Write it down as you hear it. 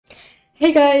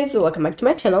Hey guys, welcome back to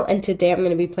my channel, and today I'm going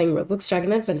to be playing Roblox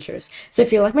Dragon Adventures. So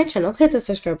if you like my channel, hit the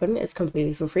subscribe button, it's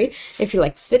completely for free. If you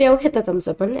like this video, hit the thumbs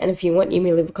up button, and if you want, you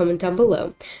may leave a comment down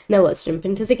below. Now let's jump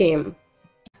into the game.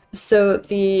 So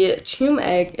the tomb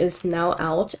egg is now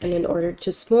out, and in order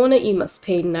to spawn it, you must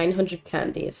pay 900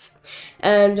 candies.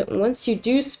 And once you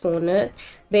do spawn it,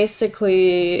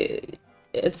 basically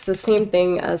it's the same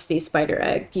thing as the spider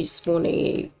egg. You spawn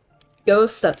a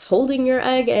ghost that's holding your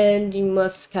egg, and you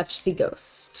must catch the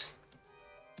ghost.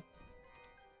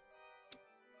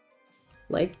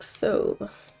 Like so.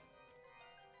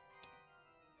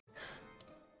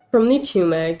 From the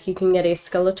tomb egg, you can get a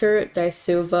Skeletor,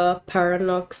 Daisuva,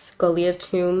 Paranox,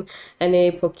 Goliatomb, and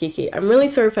a Pokiki. I'm really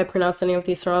sorry if I pronounced any of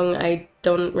these wrong. I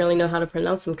don't really know how to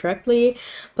pronounce them correctly,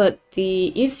 but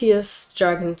the easiest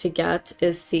dragon to get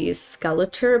is the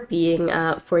Skeletor, being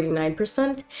at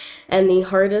 49%, and the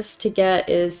hardest to get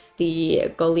is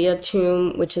the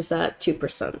Goliatomb, which is at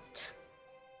 2%.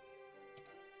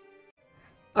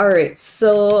 Alright,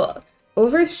 so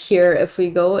over here, if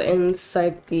we go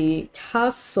inside the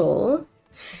castle,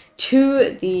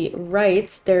 to the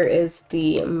right, there is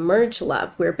the merge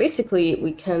lab, where basically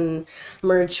we can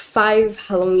merge 5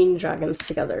 Halloween dragons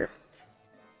together.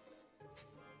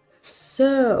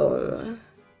 So,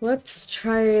 let's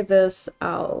try this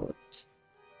out.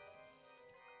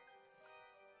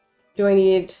 Do I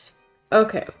need...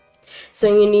 Okay. So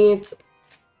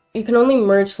you can only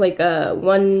merge like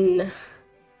one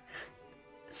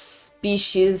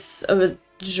species of a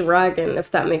dragon,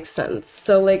 if that makes sense.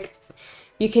 So like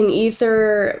you can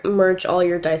either merge all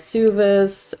your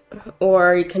Daisuvas,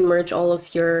 or you can merge all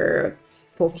of your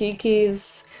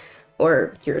Pokikis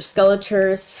or your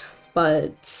Skeletors,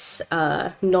 but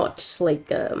not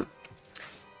like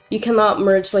you cannot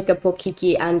merge like a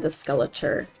Pokiki and a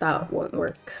Skeletor. That won't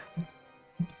work.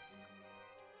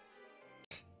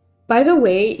 By the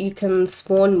way, you can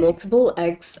spawn multiple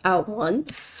eggs at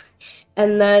once,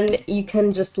 and then you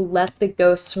can just let the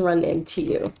ghosts run into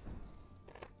you.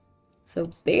 So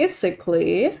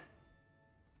basically,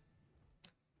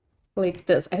 like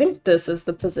this. I think this is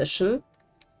the position.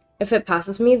 If it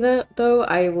passes me though,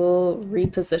 I will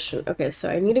reposition. Okay, so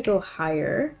I need to go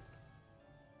higher.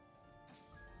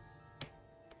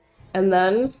 And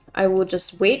then I will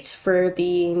just wait for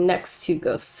the next 2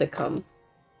 ghosts to come.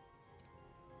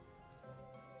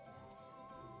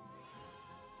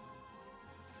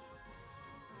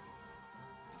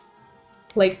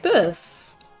 Like this.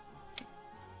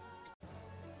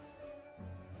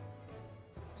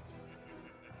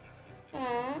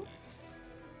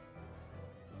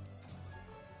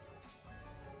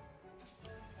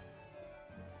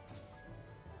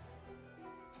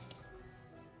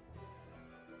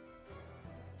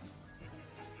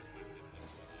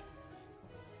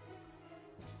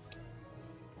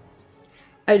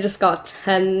 I just got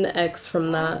 10x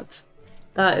from that.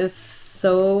 That is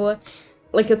so...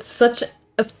 Like, it's such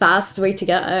a fast way to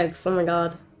get eggs. Oh my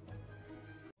god.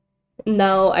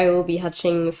 Now I will be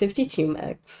hatching 52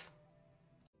 eggs.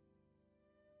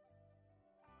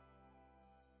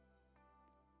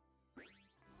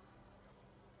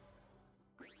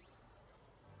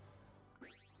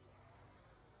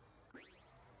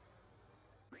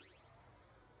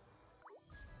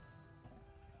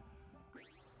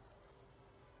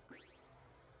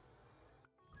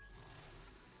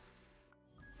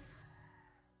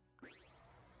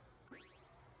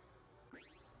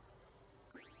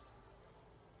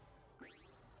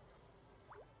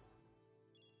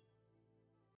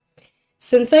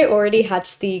 Since I already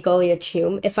hatched the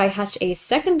Goliatomb, if I hatch a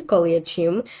second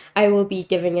Goliatomb, I will be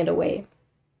giving it away.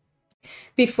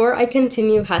 Before I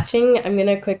continue hatching, I'm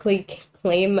gonna quickly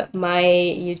claim my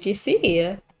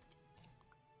UGC.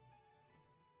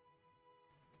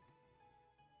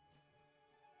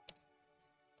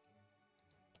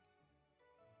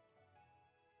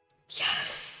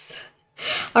 Yes!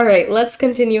 Alright, let's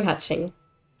continue hatching.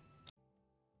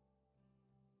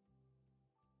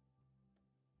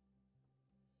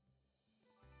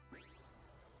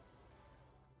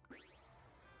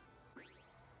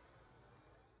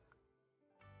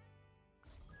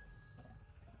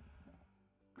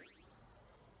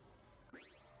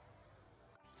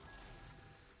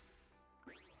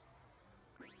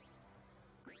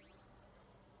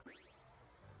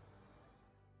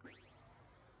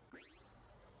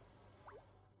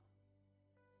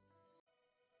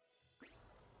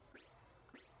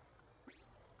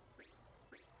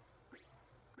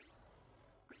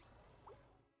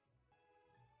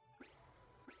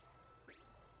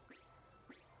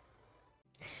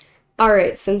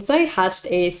 Alright, since I hatched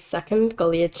a second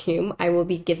Goliatomb, I will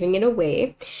be giving it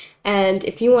away. And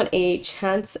if you want a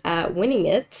chance at winning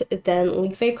it, then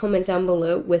leave a comment down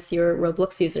below with your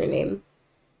Roblox username.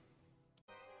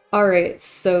 Alright,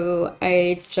 so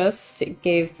I just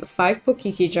gave 5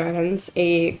 Pokiki Dragons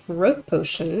a growth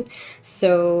potion,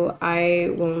 so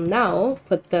I will now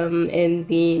put them in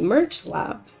the merge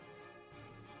lab.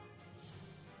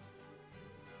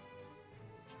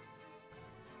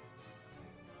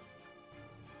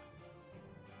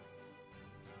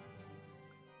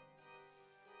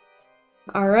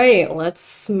 Alright,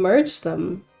 let's merge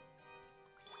them.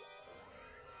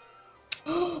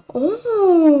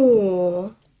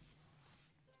 Oh!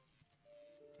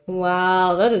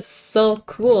 Wow, that is so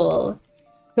cool.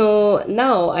 So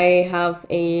now I have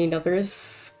another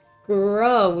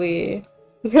Scrubby.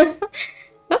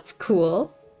 That's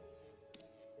cool.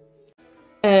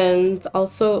 And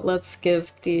also, let's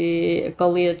give the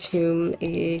Goliatomb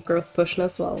a growth potion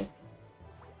as well.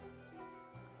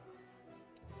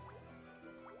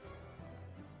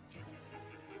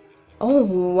 Oh,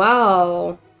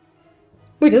 wow.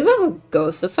 Wait, does that have a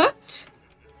ghost effect?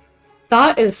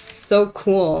 That is so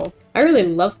cool. I really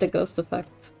love the ghost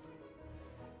effect.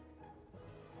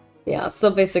 Yeah, so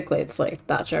basically it's like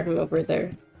that dragon over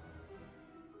there.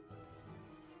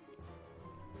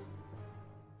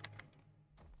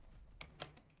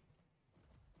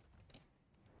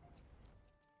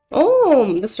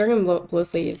 Oh, this dragon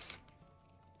blows leaves.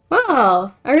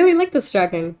 Wow, I really like this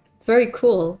dragon. It's very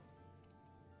cool.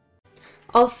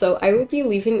 Also, I will be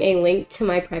leaving a link to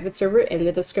my private server in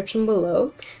the description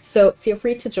below, so feel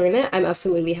free to join it. I'm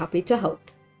absolutely happy to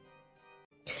help.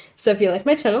 So if you like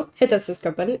my channel, hit that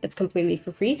subscribe button. It's completely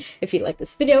for free. If you like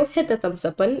this video, hit the thumbs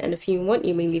up button, and if you want,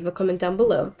 you may leave a comment down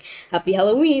below. Happy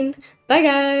Halloween! Bye,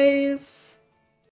 guys!